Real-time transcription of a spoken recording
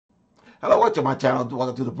Hello, welcome to my channel.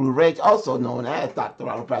 Welcome to the Blue Rage, also known as Dr.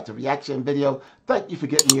 Ronald Reaction Video. Thank you for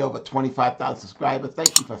getting me over 25,000 subscribers.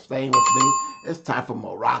 Thank you for staying with me. It's time for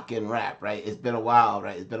Moroccan rap, right? It's been a while,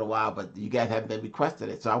 right? It's been a while, but you guys haven't been requesting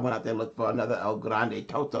it. So I went out there and looked for another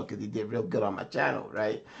ElGrandeToto because he did real good on my channel,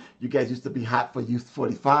 right? You guys used to be hot for Youth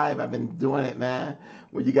 45. I've been doing it, man.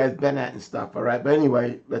 Where you guys been at and stuff, all right? But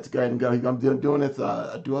anyway, let's go ahead and go. I'm doing this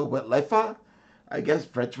a duo with Lefa. I guess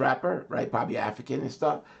French rapper, right? Probably African and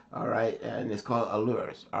stuff. All right, and it's called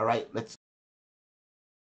Ailleurs. All right, let's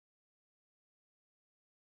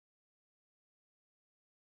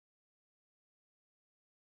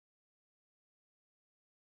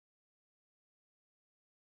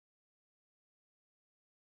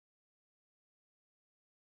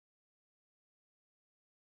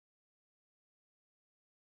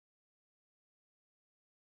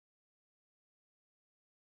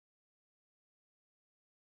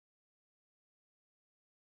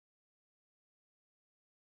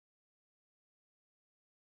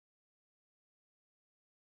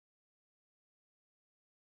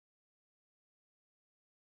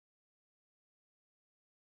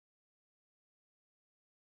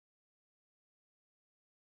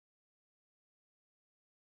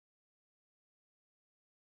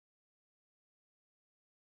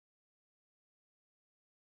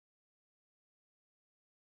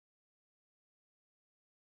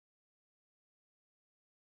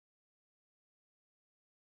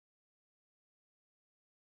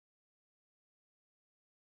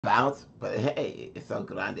bounce. But hey, it's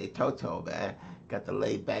ElGrandeToto, man. Got the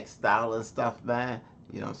laid back style and stuff, man.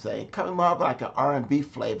 You know what I'm saying? Coming more of like an R&B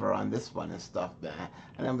flavor on this one and stuff, man.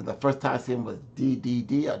 I remember the first time I seen him was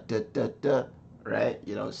DDD or duh duh duh, right?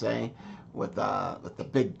 You know what I'm saying? With the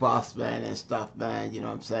big boss man and stuff, man. You know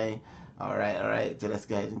what I'm saying? All right, all right. So let's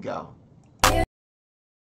go ahead and go.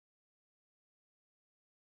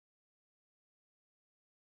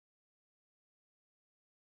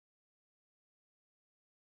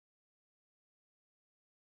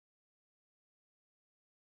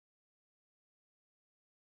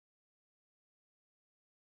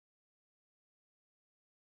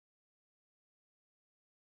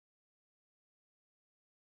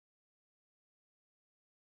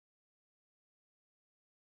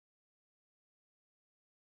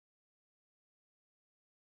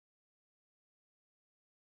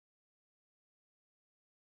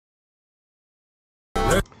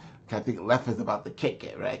 I think Lefa's about to kick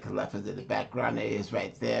it, right? Because Lefa's in the background there, is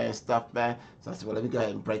right there and stuff, man. So I said, well, let me go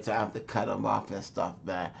ahead and break. So I have to cut him off and stuff,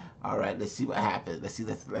 man. All right, let's see what happens.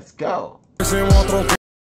 Let's go.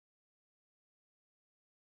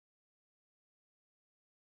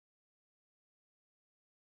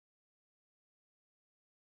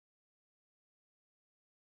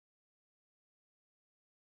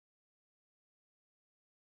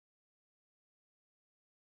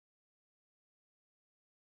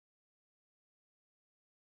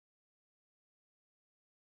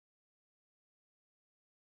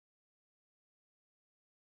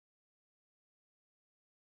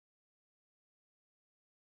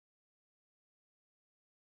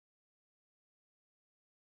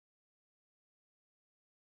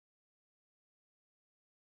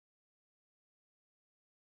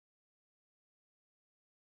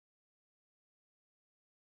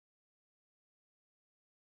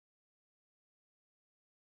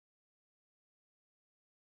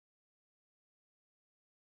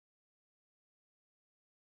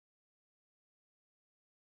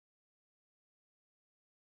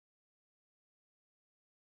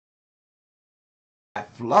 That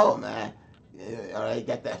flow, man. Yeah, all right,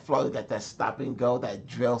 got that flow, got that stop and go, that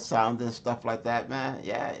drill sound and stuff like that, man.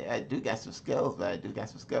 Yeah, yeah, I do got some skills, man. I do got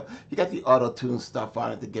some skills. You got the auto tune stuff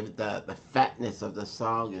on it to give it the fatness of the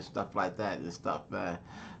song and stuff like that and stuff, man.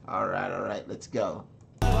 All right, let's go.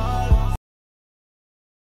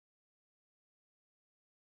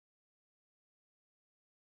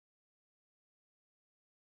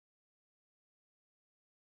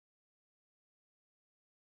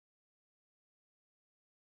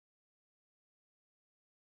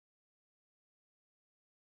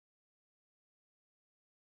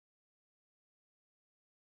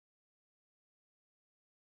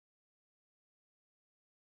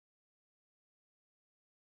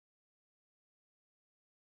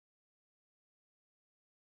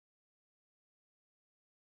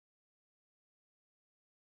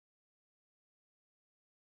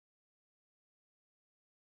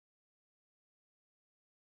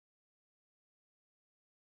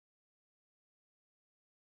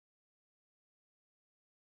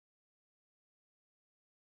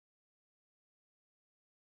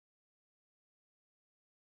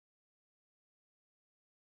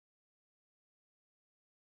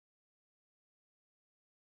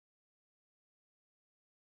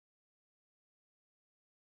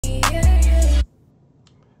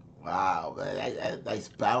 Wow, man, nice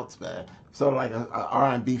bounce, man. Sort of like a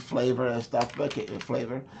R&B flavor and stuff, like it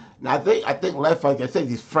flavor. Now I think Lefa, like I said,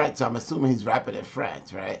 he's French. So I'm assuming he's rapping in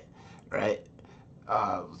French, right? Right.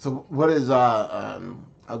 So what is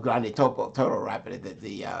ElGrandeToto rapping? Is it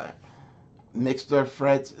the mixture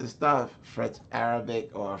French and stuff, French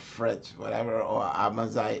Arabic or French whatever, or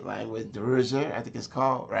Amazigh language, Darija, I think it's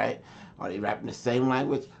called, right? Are they rapping the same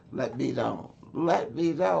language? Let me know. Let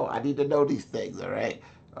me know. I need to know these things, all right?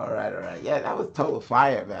 All right, all right. Yeah, that was total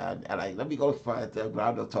fire, man. And like, let me go find the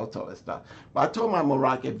Grondo Toto and stuff. But I told my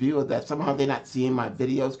Moroccan viewers that somehow they're not seeing my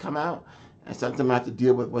videos come out, and sometimes I have to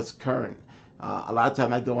deal with what's current. A lot of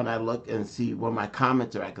times I go and I look and see where my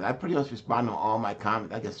comments are at, because I pretty much respond to all my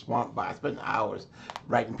comments. I get swamped by. I spend hours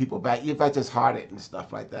writing people back, even if I just heart it and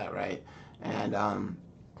stuff like that, right? And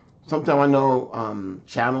sometimes I know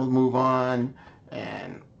channels move on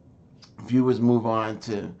and viewers move on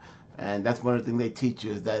too. And that's one of the things they teach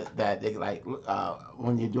you is that they like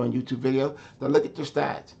when you're doing YouTube videos, they look at your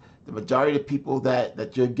stats. The majority of people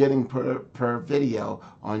that you're getting per video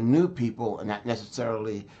are new people and not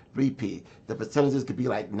necessarily repeat. The percentages could be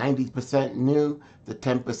like 90% new to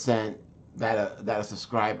 10% that are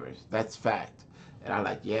subscribers. That's fact. And I'm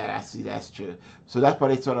like, yeah, I see that's true. So that's why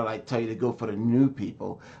they sort of like tell you to go for the new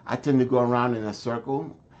people. I tend to go around in a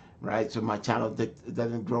circle, right? So my channel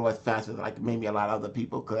doesn't grow as fast as like maybe a lot of other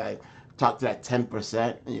people because I talk to that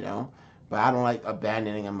 10%, you know. But I don't like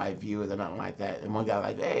abandoning my viewers or nothing like that. And one guy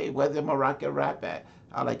like, hey, where's the Moroccan rap at?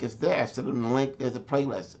 I like, it's there. Send them the link. There's a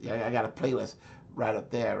playlist. Yeah, I got a playlist right up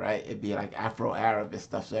there, right? It'd be like Afro-Arab and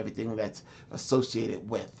stuff, so everything that's associated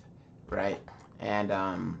with, right? And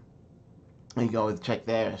you can always check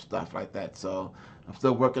there and stuff like that. So I'm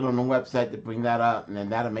still working on the website to bring that up, and then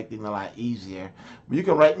that'll make things a lot easier. But you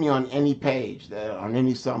can write me on any page, on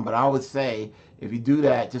any song. But I always say, if you do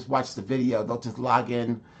that, just watch the video. Don't just log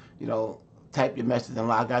in, you know, type your message and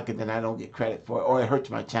log out, because then I don't get credit for it, or it hurts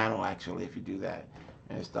my channel actually if you do that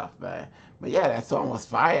and stuff, man. But yeah, that song was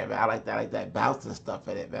fire, man. I like that bounce and stuff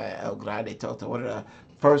in it, man. ElGrandeToto, one of the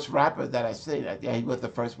first rappers that I seen. Yeah, he was the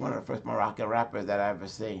first one of the first Moroccan rappers that I ever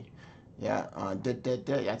seen. Yeah, I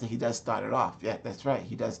think he does start it off. Yeah, that's right.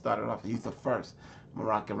 He does start it off. He's the first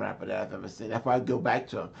Moroccan rapper that I've ever seen. That's why I go back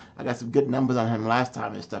to him. I got some good numbers on him last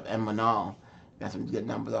time and stuff. And Manal got some good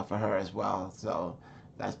numbers off of her as well. So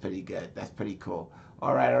that's pretty good. That's pretty cool.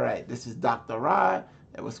 All right, all right. This is Dr. Rod.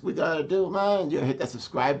 And what we gotta do, man? You hit that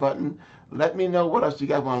subscribe button. Let me know what else you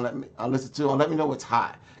guys want to let me listen to, or let me know what's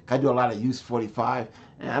hot. I do a lot of Use 45,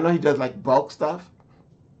 and I know he does like bulk stuff,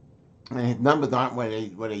 and his numbers aren't where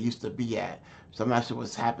they used to be at. So I'm not sure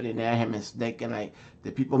what's happening there. Him and Snake, and like,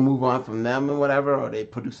 did people move on from them and whatever, or they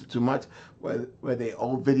produce it too much? Where the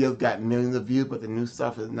old videos got millions of views, but the new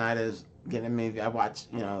stuff is not as getting maybe. I watch,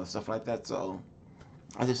 you know, stuff like that. So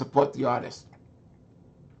I just support the artist.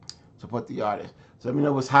 Support the artist. So let me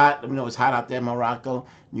know what's hot. Let me know what's hot out there in Morocco.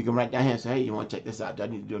 You can write down here and say, hey, you want to check this out? Do I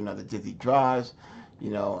need to do another Dizzy Draws?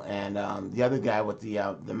 You know, and the other guy with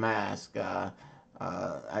the mask, I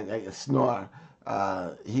Snore.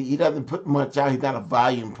 He doesn't put much out. He's not a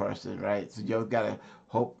volume person, right? So you always gotta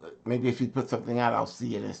hope. Maybe if he put something out, I'll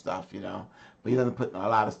see it and stuff, you know. But he doesn't put a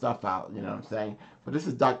lot of stuff out. You know what I'm saying? But this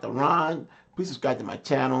is Dr. Ron. Please subscribe to my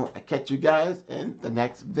channel. I catch you guys in the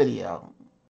next video.